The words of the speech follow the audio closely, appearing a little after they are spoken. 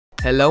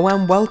Hello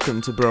and welcome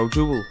to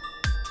Brodual.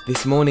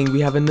 This morning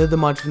we have another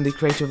mod from the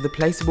creator of the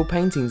Placeable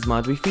Paintings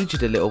mod we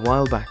featured a little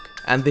while back,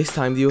 and this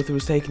time the author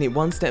has taken it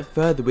one step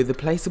further with the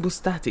Placeable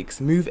Statics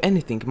Move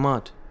Anything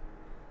mod.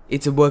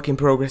 It's a work in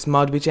progress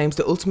mod which aims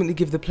to ultimately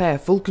give the player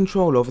full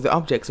control over the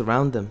objects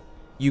around them.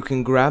 You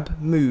can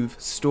grab, move,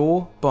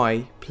 store,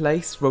 buy,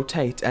 place,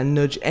 rotate and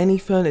nudge any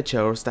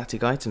furniture or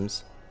static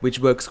items,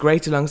 which works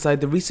great alongside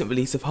the recent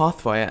release of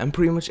Hearthfire and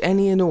pretty much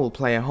any and all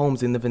player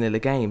homes in the vanilla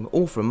game,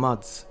 all from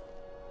mods.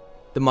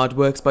 The mod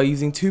works by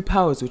using two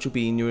powers which will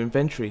be in your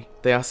inventory.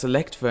 They are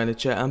select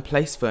furniture and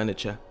place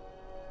furniture.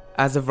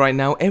 As of right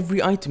now,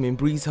 every item in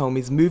Bree's home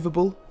is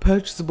movable,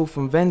 purchasable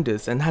from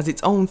vendors and has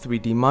its own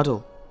 3D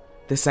model.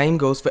 The same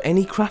goes for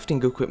any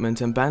crafting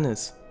equipment and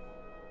banners.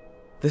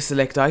 The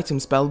select item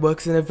spell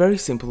works in a very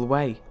simple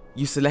way.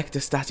 You select a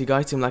static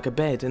item like a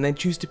bed and then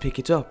choose to pick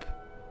it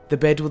up. The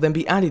bed will then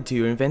be added to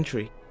your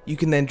inventory. You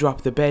can then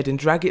drop the bed and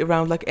drag it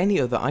around like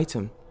any other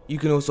item. You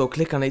can also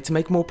click on it to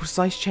make more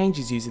precise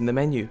changes using the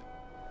menu.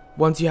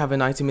 Once you have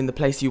an item in the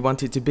place you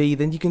want it to be,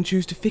 then you can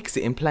choose to fix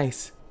it in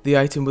place. The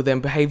item will then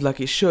behave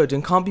like it should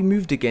and can't be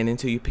moved again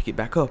until you pick it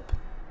back up.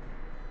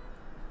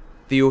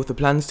 The author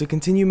plans to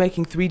continue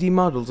making 3D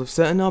models of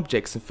certain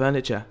objects and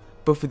furniture,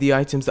 but for the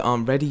items that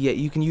aren't ready yet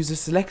you can use a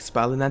select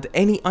spell and add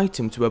any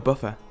item to a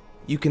buffer.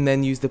 You can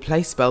then use the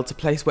place spell to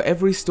place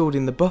whatever is stored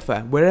in the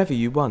buffer wherever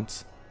you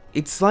want.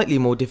 It's slightly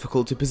more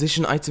difficult to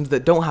position items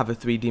that don't have a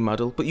 3D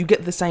model, but you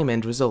get the same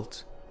end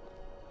result.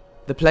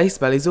 The place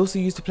spell is also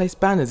used to place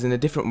banners in a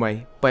different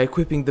way, by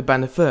equipping the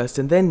banner first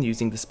and then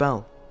using the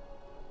spell.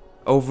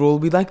 Overall,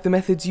 we like the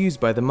methods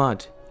used by the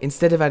mod.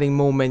 Instead of adding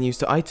more menus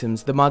to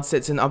items, the mod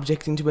sets an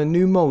object into a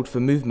new mode for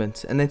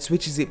movement and then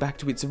switches it back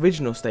to its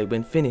original state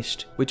when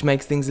finished, which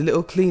makes things a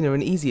little cleaner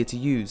and easier to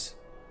use.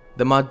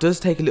 The mod does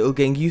take a little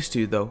getting used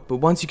to though, but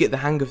once you get the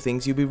hang of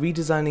things you'll be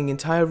redesigning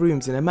entire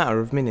rooms in a matter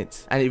of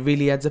minutes, and it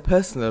really adds a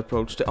personal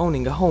approach to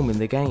owning a home in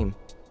the game.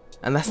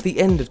 And that's the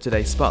end of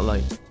today's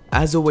spotlight.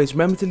 As always,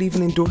 remember to leave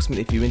an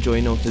endorsement if you enjoy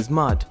an author's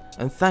mod,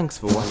 and thanks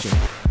for watching.